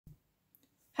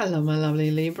Hello, my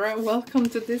lovely Libra. Welcome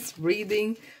to this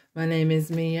reading. My name is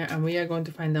Mia, and we are going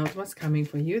to find out what's coming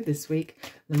for you this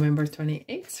week, November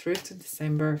 28th through to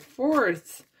December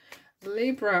 4th.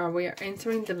 Libra, we are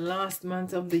entering the last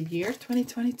month of the year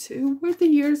 2022. Where the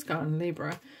year's gone,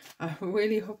 Libra. I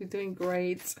really hope you're doing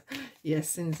great.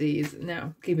 Yes, indeed.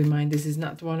 Now, keep in mind, this is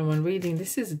not one-on-one reading.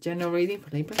 This is a general reading for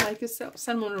Libra like yourself.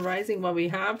 Sun, Moon, and Rising. What we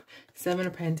have, Seven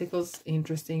of Pentacles.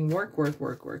 Interesting. Work,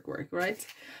 right?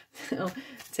 So,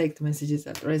 take the messages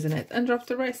that resonate and drop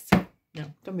the rest. No,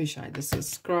 don't be shy. Just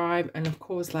subscribe and, of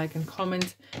course, like and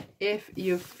comment if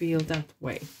you feel that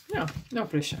way. No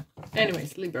pressure.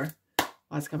 Anyways, Libra,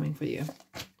 what's coming for you?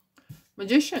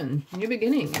 Magician, new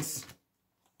beginnings.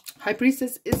 High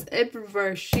Priestess is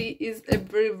everywhere. She is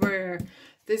everywhere.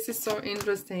 This is so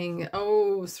interesting.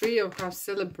 Oh, Three of Cups,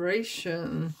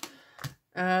 celebration.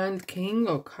 And King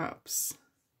of Cups.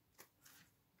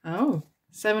 Oh,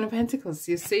 Seven of Pentacles,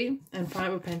 you see? And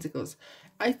Five of Pentacles.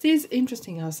 It is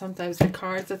interesting how sometimes the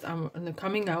cards that are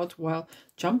coming out while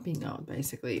jumping out,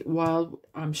 basically, while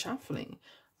I'm shuffling,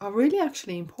 are really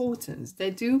actually important. They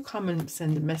do come and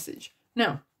send a message.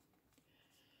 Now,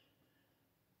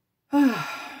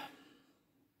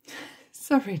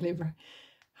 sorry, Libra.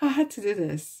 I had to do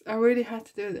this. I really had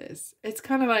to do this. It's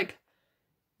kind of like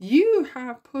you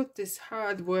have put this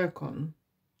hard work on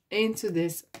into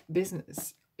this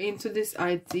business, into this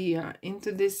idea,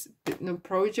 into this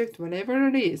project, whatever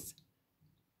it is.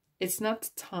 It's not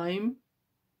time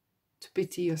to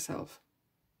pity yourself.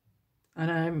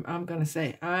 And I'm going to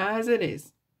say, as it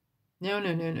is. No.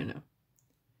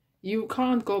 You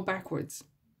can't go backwards.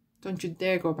 Don't you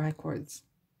dare go backwards.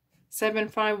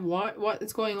 7-5, what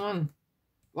is going on?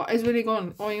 What is really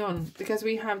going on? Because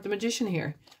we have the Magician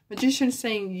here. Magician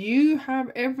saying you have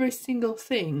every single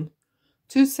thing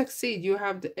to succeed. You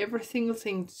have every single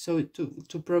thing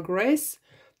to progress,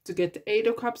 to get the 8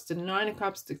 of Cups, the 9 of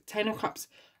Cups, the 10 of Cups,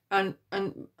 and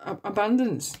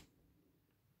abundance.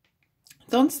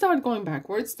 Don't start going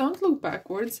backwards. Don't look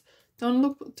backwards. Don't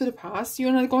look to the past.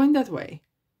 You're not going that way.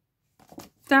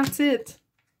 That's it.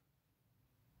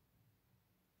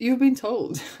 You've been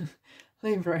told,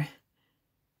 Libra.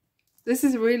 This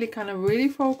is really really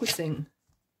focusing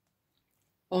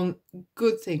on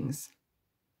good things.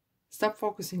 Stop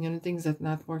focusing on the things that are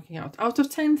not working out. Out of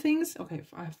 10 things, okay,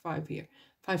 I have 5 here.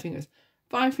 5 fingers.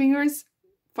 5 fingers,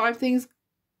 5 things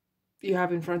you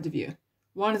have in front of you.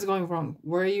 1 is going wrong.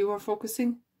 Where you are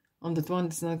focusing on the one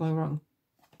that's not going wrong.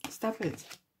 Stop it.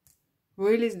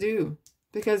 Really do.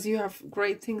 Because you have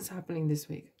great things happening this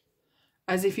week.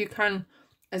 As if you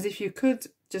could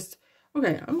just,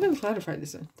 okay, I'm going to clarify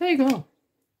this one. There you go.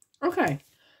 Okay.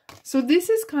 So this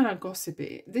is kind of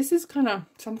gossipy. This is kind of,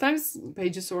 sometimes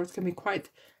Page of Swords can be quite,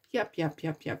 yep.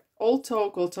 All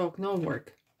talk, no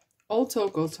work. All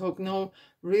talk, no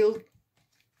real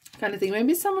kind of thing.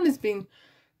 Maybe someone has been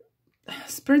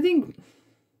spreading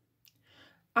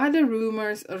either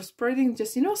rumors or spreading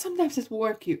just, sometimes at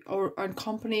work or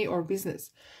company or business.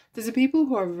 There's the people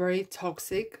who are very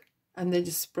toxic and they're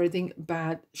just spreading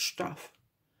bad stuff.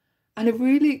 And it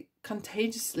really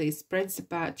contagiously spreads the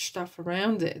bad stuff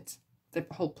around it. The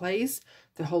whole place,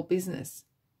 the whole business.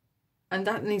 And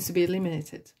that needs to be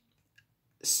eliminated.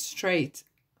 Straight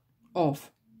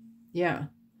off. Yeah.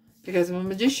 Because when a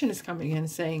Magician is coming in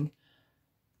and saying,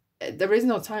 there is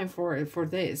no time for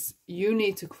this. You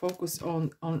need to focus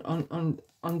on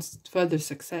further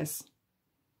success.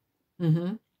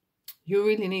 You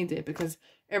really need it because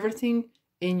everything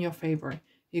in your favor.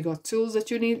 You got tools that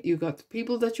you need. You got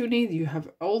people that you need. You have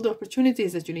all the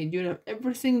opportunities that you need. You have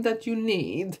everything that you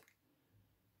need.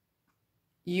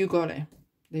 You got it,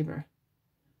 Libra.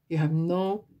 You have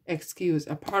no excuse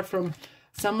apart from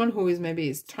someone who is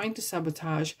maybe trying to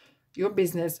sabotage your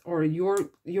business or your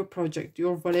project,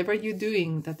 your whatever you're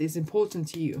doing that is important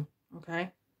to you.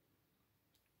 Okay.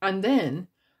 And then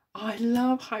I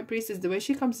love High Priestess, the way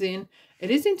she comes in. It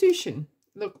is intuition.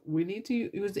 Look, we need to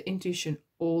use the intuition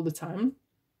all the time.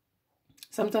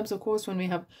 Sometimes, of course, when we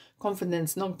have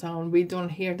confidence knocked down, we don't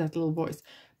hear that little voice.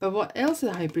 But what else is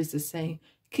the High Priestess saying?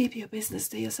 Keep your business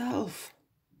to yourself.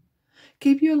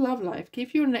 Keep your love life.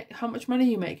 Keep your how much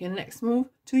money you make in the next move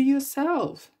to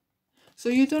yourself. So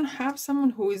you don't have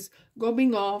someone who is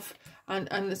going off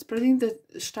and spreading the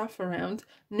stuff around,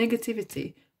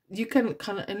 negativity. You can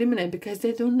kind of eliminate because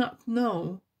they do not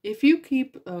know. If you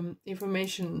keep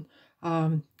information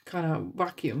kind of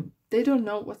vacuum, they don't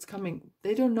know what's coming.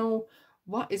 They don't know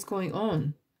what is going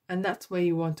on. And that's where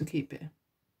you want to keep it.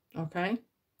 Okay?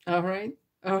 All right?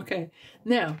 Okay.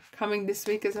 Now, coming this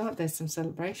week as well, there's some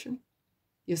celebration.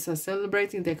 You start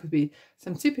celebrating. There could be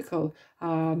some typical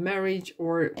marriage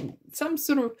or some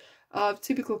sort of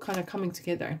typical kind of coming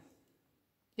together.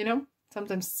 You know,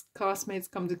 sometimes classmates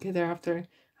come together after,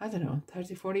 I don't know,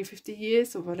 30, 40, 50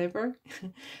 years or whatever.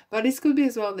 But it could be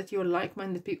as well that you're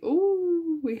like-minded people.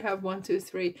 Oh, we have 1, 2,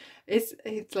 3. It's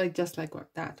like just like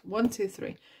what that. 1, 2,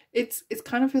 3. It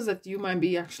kind of feels that you might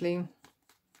be actually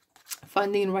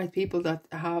finding the right people that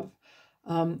have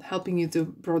helping you to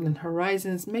broaden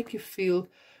horizons, make you feel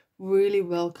really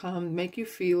welcome, make you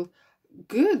feel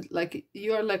good, like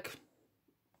you're like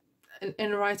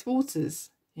in the right waters,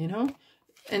 you know,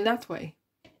 in that way.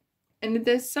 And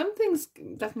there's some things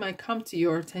that might come to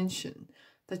your attention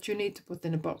that you need to put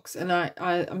in a box. And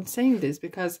I'm saying this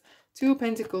because Two of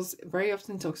Pentacles very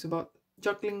often talks about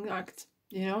juggling act,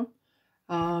 you know.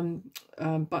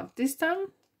 But this time,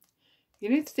 you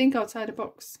need to think outside the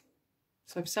box.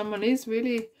 So if someone is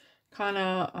really kind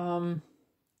of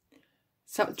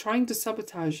trying to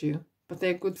sabotage you, but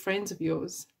they're good friends of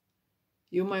yours,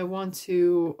 you might want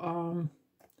to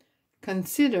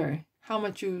consider how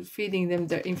much you're feeding them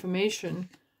their information,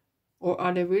 or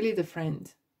are they really the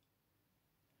friend?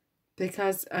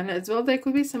 Because, and as well, there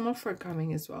could be some offer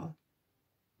coming as well.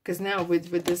 Because now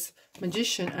with this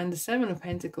Magician and the Seven of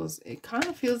Pentacles, it kind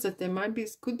of feels that there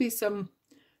could be some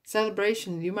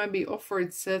celebration. You might be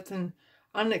offered certain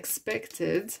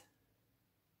unexpected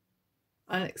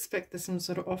some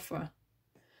sort of offer.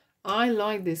 I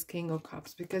like this King of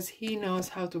Cups because he knows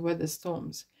how to weather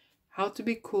storms, how to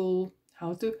be cool,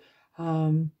 how to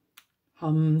how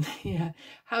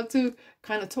to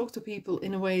kind of talk to people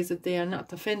in a ways that they are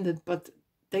not offended, but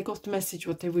they got the message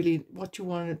what you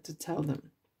wanted to tell them.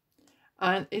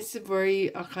 And it's a very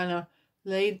kind of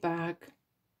laid back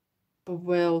but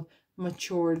well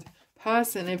matured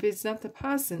person. If it's not the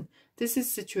person, this is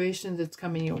a situation that's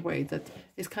coming your way that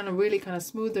is kind of really kind of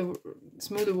smoother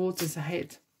waters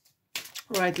ahead,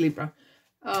 right, Libra?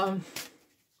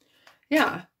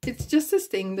 Yeah, it's just this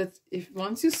thing that if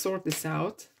once you sort this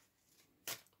out,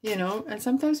 you know, and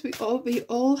sometimes we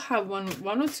all have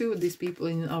one or two of these people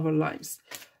in our lives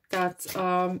that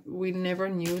we never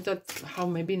knew that how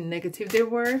maybe negative they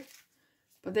were,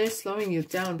 but they're slowing you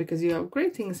down because you have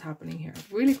great things happening here,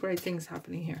 really great things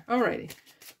happening here. Alrighty,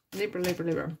 Libra, Libra,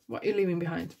 Libra, what are you leaving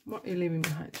behind? What are you leaving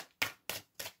behind?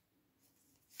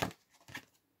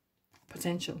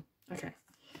 Potential. Okay,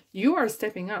 you are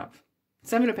stepping up.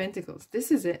 Seven of Pentacles.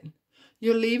 This is it.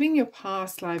 You're leaving your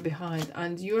past life behind,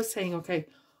 and you're saying, okay,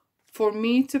 for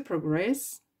me to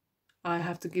progress, I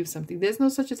have to give something. There's no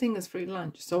such a thing as free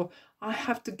lunch. So I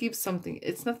have to give something.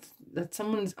 It's not that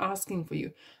someone is asking for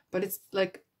you, but it's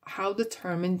like how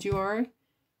determined you are,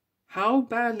 how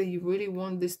badly you really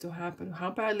want this to happen, how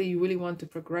badly you really want to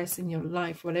progress in your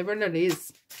life, whatever that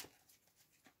is.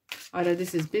 Either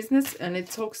this is business, and it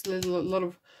talks a lot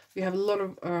of, we have a lot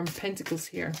of pentacles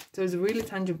here. So it's really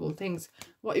tangible things.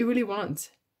 What you really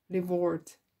want,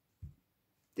 reward.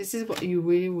 This is what you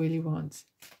really, really want.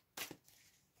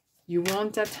 You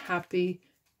want that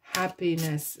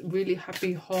happiness, really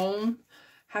happy home,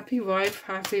 happy wife,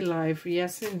 happy life.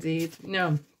 Yes, indeed.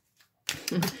 No,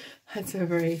 that's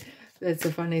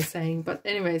a funny saying. But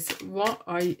anyways, what's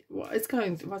the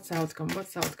outcome?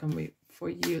 What's the outcome for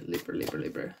you, Libra, Libra,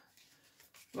 Libra?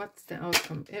 What's the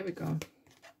outcome? Here we go.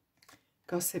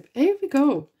 Gossip. Here we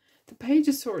go. The Page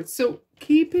of Swords. So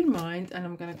keep in mind, and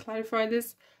I'm going to clarify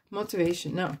this,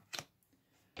 motivation. Now,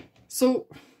 so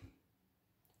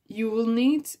you will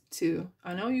need to,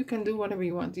 I know you can do whatever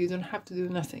you want. You don't have to do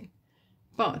nothing.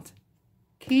 But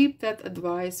keep that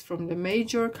advice from the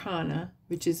Major Arcana,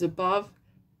 which is above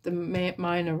the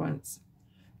minor ones.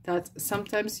 That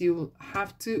sometimes you will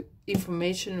have to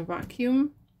information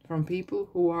vacuum from people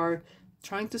who are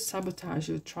trying to sabotage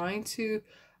you, trying to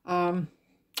kind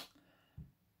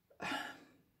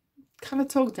of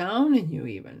talk down in you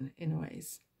even in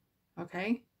ways.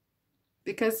 Okay?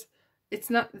 Because it's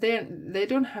not there, they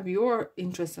don't have your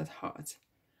interest at heart,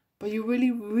 but you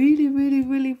really, really, really,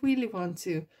 really, really want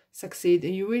to succeed,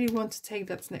 and you really want to take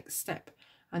that next step,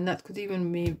 and that could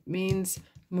even means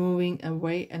moving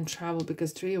away and travel,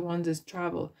 because Three of Wands is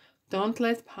travel. Don't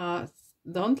let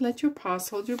your past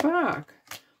hold you back,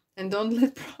 and don't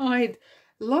let pride.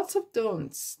 Lots of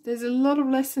don'ts. There's a lot of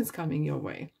lessons coming your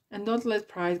way, and don't let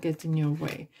pride get in your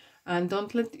way, and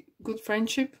don't let good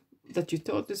friendship that you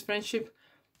thought is friendship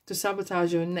to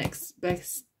sabotage your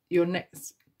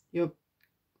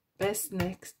best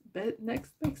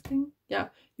thing. Yeah,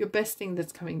 your best thing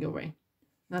that's coming your way.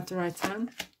 Not the right time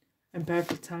and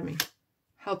perfect timing.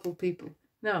 Helpful people.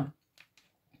 Now,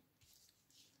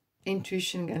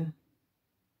 intuition again.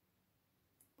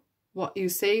 What you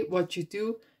say, what you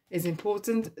do is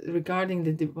important regarding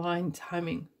the divine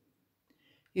timing.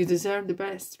 You deserve the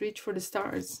best. Reach for the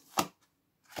stars.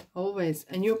 always,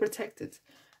 and you're protected.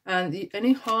 And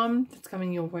any harm that's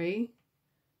coming your way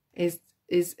is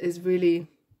really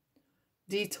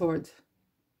detoured,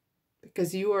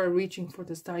 because you are reaching for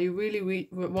the star. You really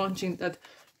wanting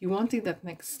that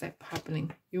next step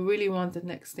happening. You really want the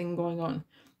next thing going on.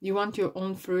 You want your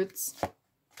own fruits,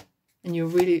 and you're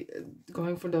really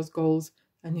going for those goals.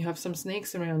 And you have some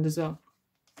snakes around as well.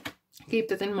 Keep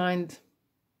that in mind.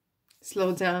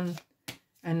 Slow down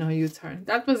and no U-turn.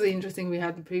 That was interesting. We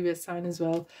had the previous sign as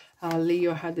well.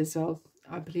 Leo had as well,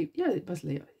 I believe. Yeah, it was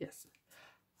Leo. Yes.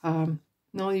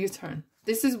 No U-turn.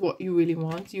 This is what you really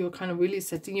want. You're kind of really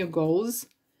setting your goals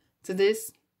to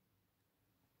this.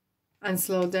 And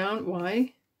slow down.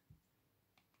 Why?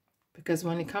 Because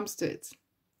when it comes to it,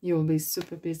 you will be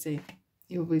super busy.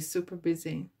 You'll be super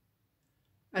busy.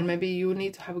 And maybe you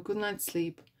need to have a good night's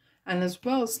sleep. And as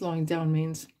well, slowing down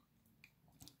means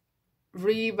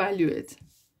reevaluate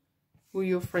who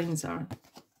your friends are.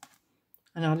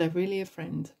 And are they really a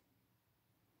friend?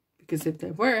 Because if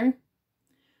they were,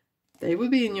 they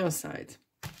would be in your side.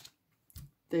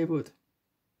 They would.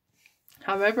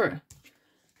 However,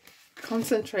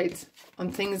 concentrate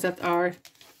on things that are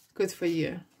good for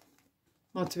you.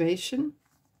 Motivation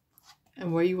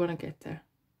and where you want to get there.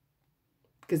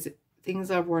 Because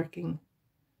things are working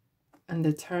and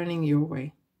they're turning your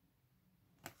way.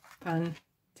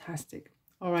 Fantastic.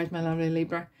 All right, my lovely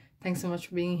Libra. Thanks so much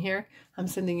for being here. I'm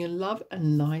sending you love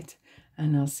and light,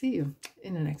 and I'll see you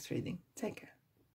in the next reading. Take care.